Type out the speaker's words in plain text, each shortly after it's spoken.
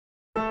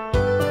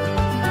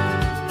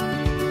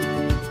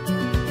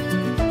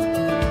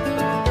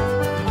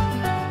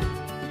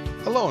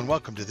and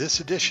welcome to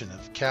this edition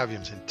of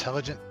Cavium's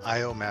Intelligent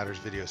I/O Matters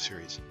video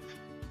series.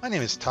 My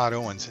name is Todd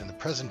Owens, and the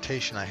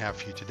presentation I have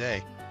for you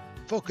today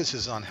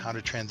focuses on how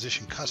to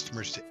transition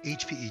customers to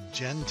HPE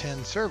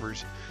Gen10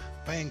 servers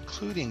by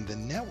including the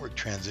network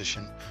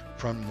transition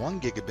from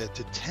 1 gigabit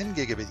to 10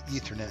 gigabit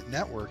Ethernet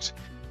networks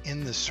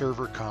in the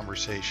server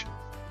conversation.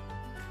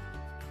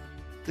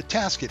 The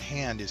task at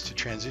hand is to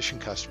transition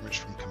customers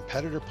from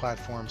competitor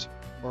platforms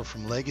or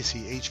from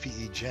legacy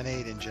HPE Gen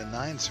 8 and Gen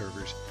 9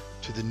 servers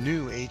to the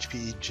new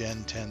HPE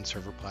Gen 10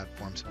 server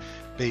platforms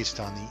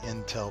based on the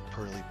Intel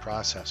ProLiant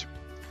processor.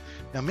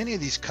 Now, many of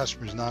these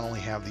customers not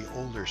only have the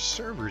older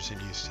servers in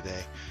use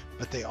today,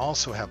 but they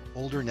also have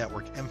older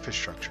network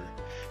infrastructure,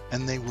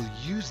 and they will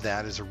use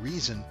that as a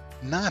reason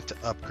not to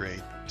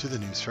upgrade to the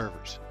new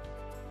servers.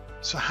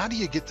 So how do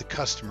you get the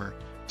customer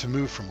to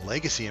move from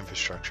legacy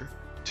infrastructure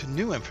to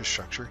new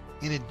infrastructure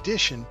in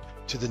addition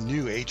to the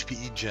new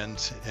HPE Gen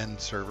 10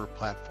 server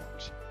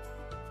platforms?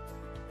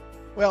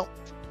 Well,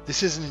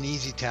 this isn't an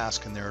easy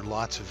task, and there are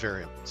lots of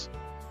variables.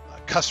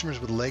 Customers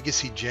with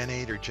legacy Gen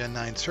 8 or Gen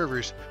 9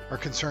 servers are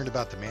concerned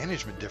about the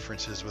management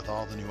differences with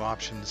all the new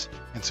options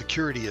and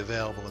security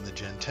available in the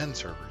Gen 10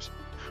 servers.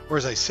 Or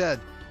as I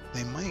said,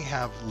 they might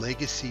have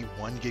legacy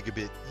 1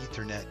 gigabit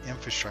Ethernet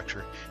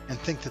infrastructure and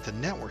think that the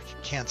network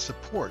can't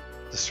support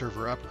the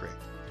server upgrade.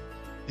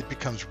 It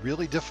becomes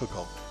really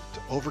difficult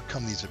to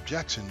overcome these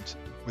objections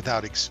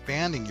without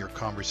expanding your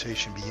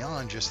conversation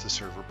beyond just the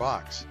server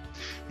box.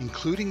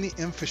 Including the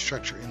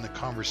infrastructure in the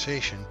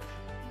conversation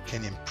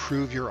can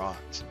improve your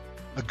odds.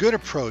 A good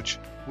approach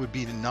would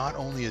be to not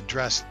only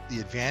address the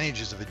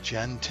advantages of a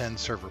Gen 10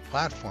 server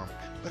platform,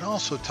 but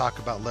also talk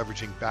about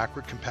leveraging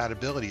backward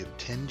compatibility of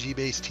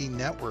 10G-based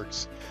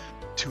networks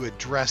to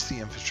address the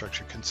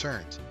infrastructure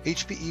concerns.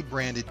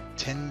 HPE-branded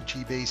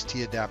 10G-based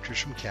adapters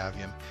from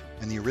Cavium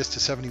and the Arista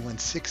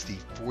 7160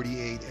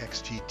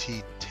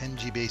 48XGT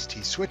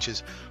 10G-based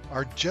switches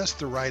are just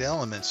the right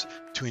elements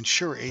to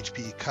ensure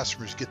HPE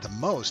customers get the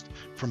most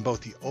from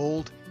both the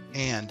old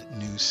and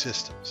new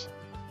systems.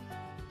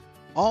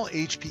 All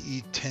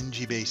HPE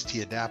 10G-based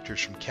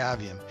adapters from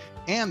Cavium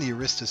and the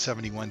Arista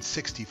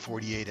 7160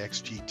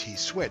 48XGT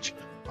switch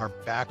are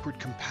backward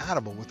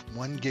compatible with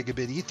 1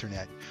 gigabit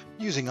Ethernet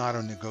using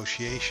auto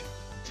negotiation.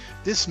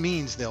 This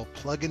means they'll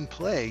plug and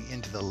play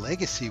into the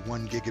legacy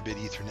 1 gigabit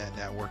Ethernet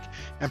network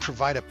and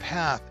provide a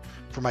path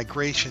for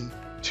migration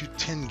to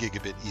 10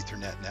 gigabit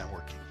Ethernet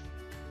networking.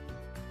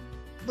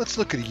 Let's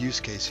look at a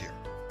use case here.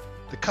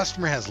 The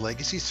customer has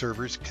legacy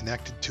servers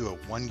connected to a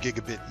 1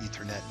 gigabit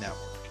Ethernet network.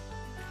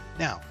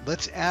 Now,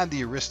 let's add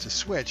the Arista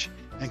switch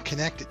and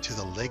connect it to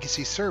the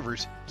legacy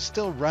servers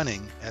still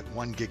running at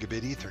 1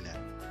 gigabit Ethernet.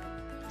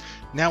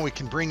 Now we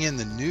can bring in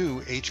the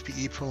new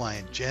HPE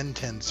ProLiant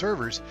Gen10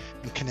 servers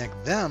and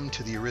connect them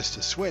to the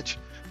Arista switch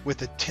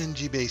with a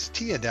 10G-based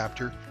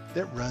adapter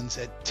that runs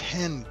at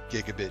 10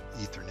 gigabit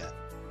Ethernet.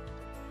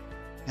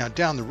 Now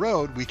down the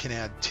road, we can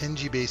add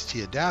 10G-based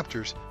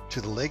adapters to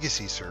the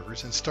legacy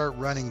servers and start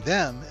running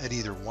them at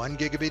either 1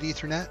 gigabit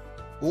Ethernet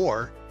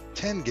or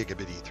 10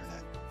 gigabit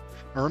Ethernet.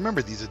 Now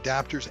remember, these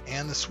adapters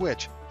and the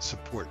switch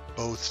support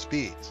both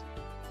speeds.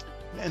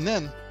 And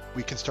then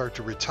we can start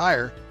to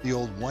retire the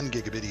old 1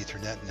 gigabit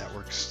Ethernet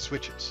network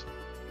switches.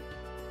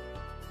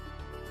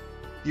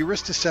 The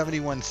Arista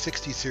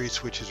 7160 series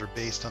switches are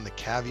based on the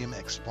Cavium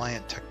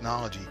XPliant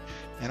technology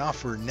and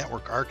offer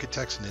network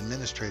architects and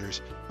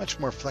administrators much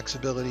more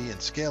flexibility and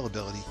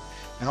scalability,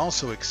 and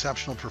also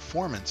exceptional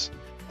performance,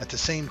 at the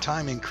same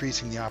time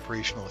increasing the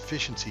operational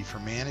efficiency for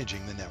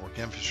managing the network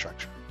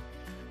infrastructure.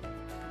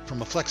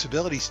 From a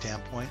flexibility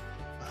standpoint,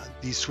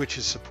 these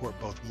switches support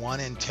both 1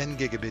 and 10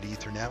 gigabit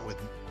Ethernet with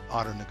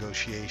auto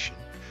negotiation.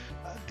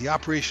 The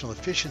operational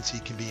efficiency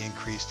can be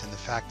increased in the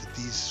fact that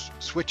these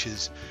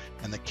switches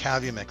and the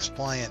Cavium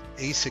XPliant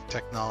ASIC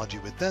technology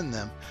within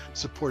them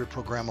support a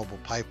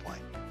programmable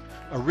pipeline.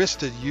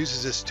 Arista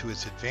uses this to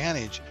its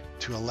advantage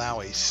to allow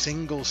a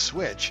single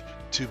switch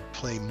to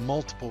play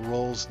multiple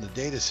roles in the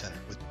data center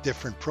with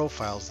different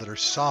profiles that are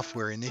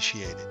software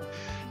initiated.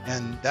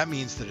 And that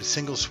means that a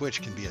single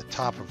switch can be a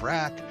top of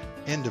rack,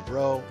 end of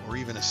row, or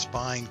even a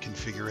spine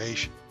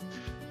configuration.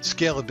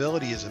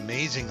 Scalability is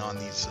amazing on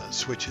these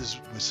switches,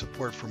 with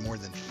support for more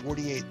than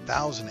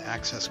 48,000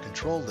 access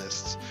control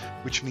lists,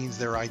 which means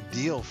they're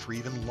ideal for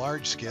even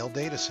large-scale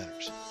data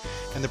centers.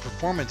 And the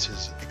performance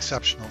is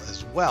exceptional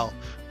as well,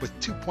 with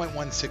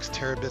 2.16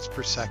 terabits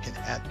per second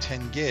at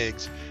 10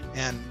 gigs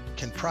and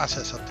can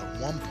process up to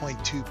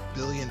 1.2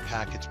 billion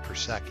packets per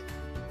second.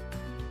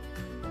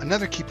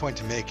 Another key point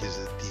to make is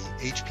that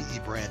the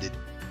HPE-branded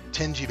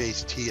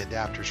 10G-based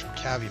adapters from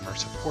Cavium are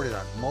supported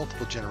on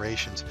multiple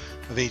generations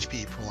of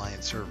HPE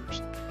ProLiant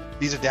servers.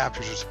 These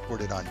adapters are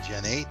supported on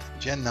Gen 8,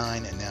 Gen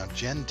 9, and now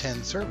Gen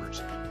 10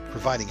 servers,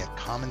 providing a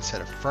common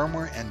set of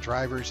firmware and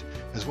drivers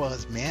as well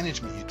as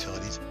management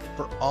utilities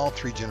for all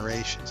 3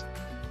 generations.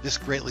 This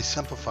greatly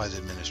simplifies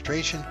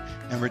administration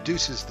and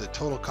reduces the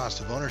total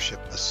cost of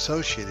ownership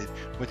associated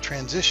with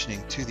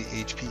transitioning to the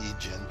HPE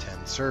Gen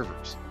 10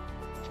 servers.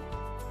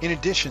 In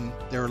addition,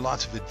 there are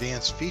lots of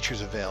advanced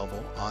features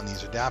available on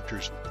these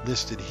adapters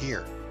listed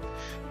here.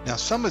 Now,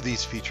 some of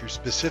these features,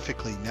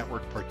 specifically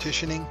network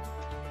partitioning,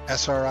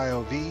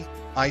 SRIOV,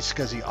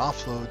 iSCSI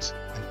offloads,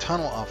 and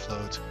tunnel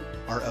offloads,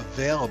 are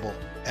available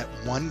at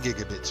 1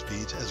 gigabit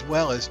speeds as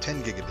well as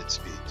 10 gigabit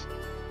speeds.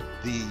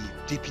 The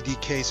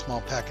DPDK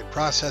small packet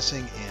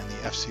processing and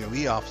the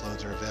FCOE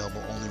offloads are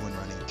available only when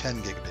running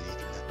 10 gigabit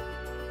Ethernet.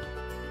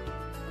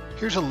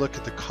 Here's a look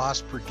at the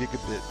cost per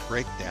gigabit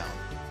breakdown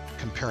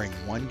comparing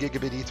 1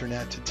 gigabit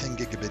Ethernet to 10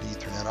 gigabit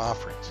Ethernet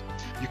offerings.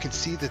 You can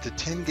see that the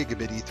 10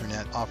 gigabit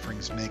Ethernet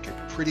offerings make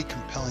a pretty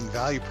compelling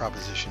value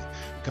proposition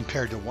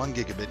compared to 1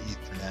 gigabit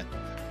Ethernet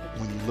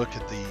when you look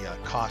at the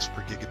cost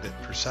per gigabit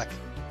per second.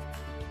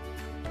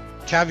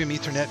 Cavium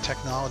Ethernet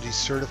technology is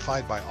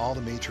certified by all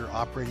the major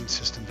operating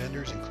system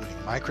vendors, including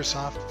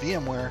Microsoft,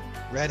 VMware,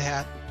 Red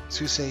Hat,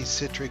 SUSE,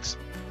 Citrix,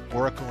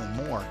 Oracle, and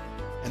more.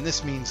 And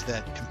this means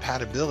that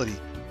compatibility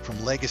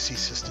from legacy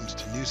systems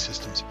to new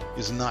systems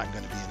is not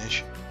going to be an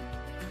issue.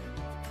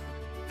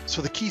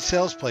 So the key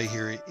sales play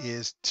here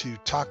is to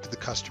talk to the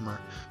customer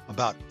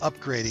about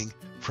upgrading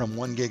from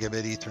 1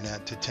 gigabit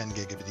Ethernet to 10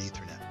 gigabit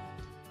Ethernet.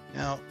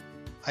 Now,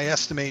 I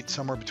estimate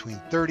somewhere between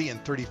 30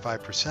 and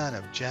 35%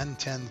 of Gen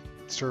 10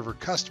 server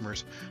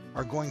customers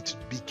are going to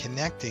be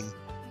connecting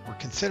or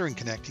considering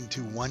connecting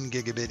to 1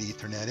 gigabit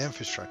Ethernet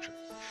infrastructure.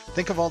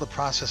 Think of all the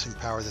processing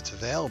power that's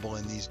available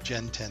in these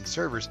Gen 10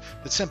 servers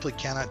that simply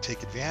cannot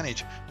take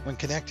advantage when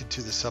connected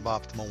to the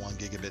suboptimal 1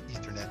 gigabit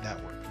Ethernet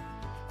network.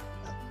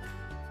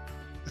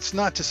 It's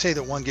not to say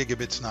that 1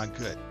 gigabit's not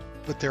good,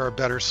 but there are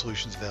better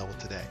solutions available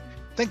today.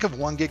 Think of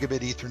 1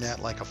 gigabit Ethernet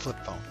like a flip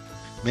phone.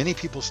 Many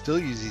people still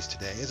use these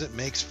today as it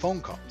makes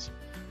phone calls,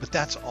 but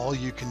that's all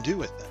you can do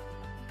with them.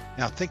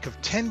 Now think of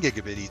 10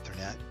 gigabit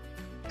Ethernet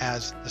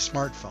as the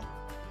smartphone.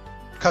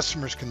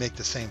 Customers can make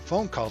the same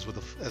phone calls with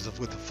a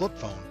flip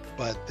phone,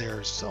 but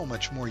there's so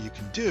much more you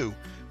can do,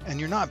 and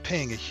you're not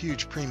paying a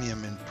huge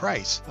premium in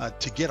price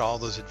to get all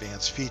those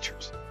advanced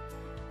features.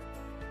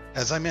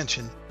 As I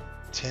mentioned,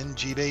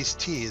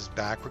 10G-base-T is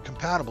backward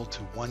compatible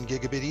to 1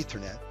 gigabit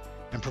Ethernet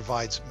and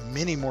provides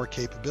many more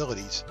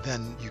capabilities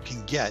than you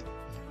can get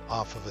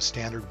off of a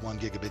standard 1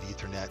 gigabit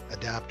Ethernet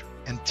adapter.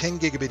 And 10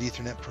 gigabit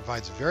Ethernet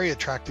provides a very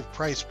attractive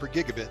price per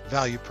gigabit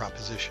value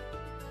proposition.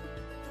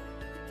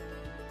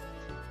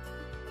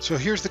 So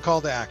here's the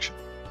call to action.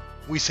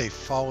 We say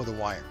follow the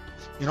wire.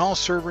 In all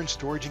server and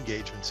storage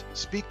engagements,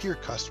 speak to your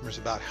customers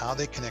about how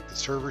they connect the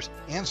servers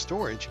and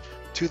storage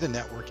to the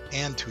network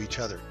and to each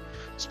other.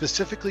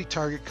 Specifically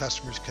target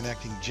customers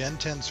connecting Gen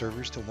 10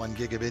 servers to 1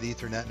 gigabit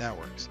Ethernet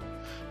networks.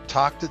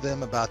 Talk to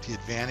them about the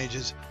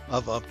advantages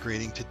of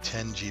upgrading to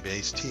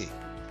 10G-base-T.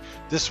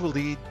 This will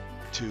lead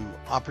to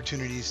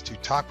opportunities to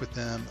talk with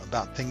them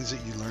about things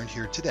that you learned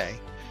here today,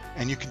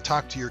 and you can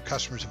talk to your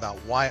customers about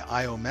why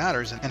I/O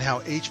matters and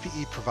how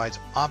HPE provides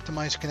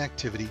optimized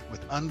connectivity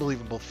with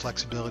unbelievable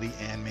flexibility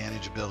and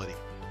manageability.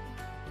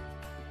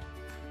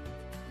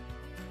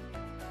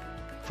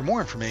 For more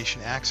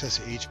information, access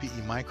the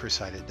HPE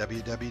microsite at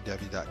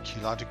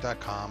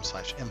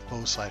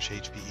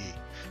www.qlogic.com/info/HPE.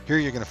 Here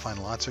you're going to find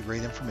lots of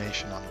great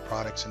information on the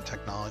products and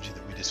technology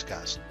that we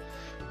discussed.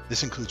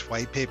 This includes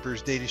white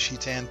papers, data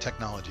sheets, and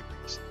technology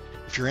briefs.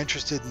 If you're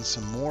interested in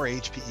some more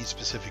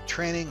HPE-specific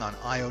training on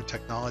I/O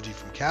technology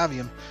from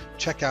Cavium,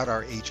 check out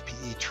our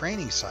HPE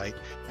training site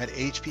at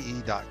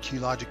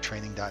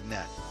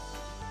hpe.qlogictraining.net.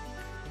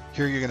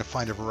 Here you're going to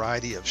find a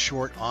variety of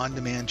short,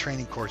 on-demand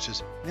training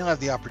courses, and you'll have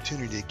the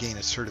opportunity to gain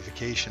a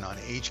certification on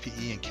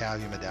HPE and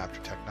Cavium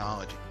adapter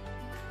technology.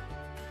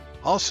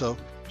 Also,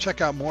 check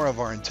out more of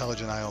our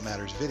Intelligent I/O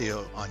Matters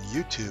video on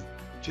YouTube.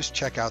 Just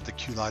check out the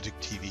QLogic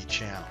TV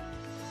channel.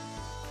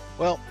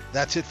 Well,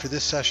 that's it for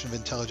this session of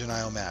Intelligent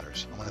I/O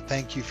Matters. I want to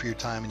thank you for your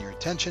time and your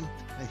attention.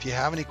 And if you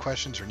have any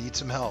questions or need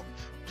some help,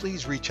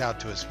 please reach out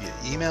to us via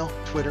email,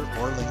 Twitter,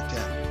 or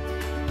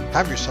LinkedIn.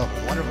 Have yourself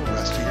a wonderful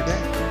rest of your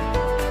day.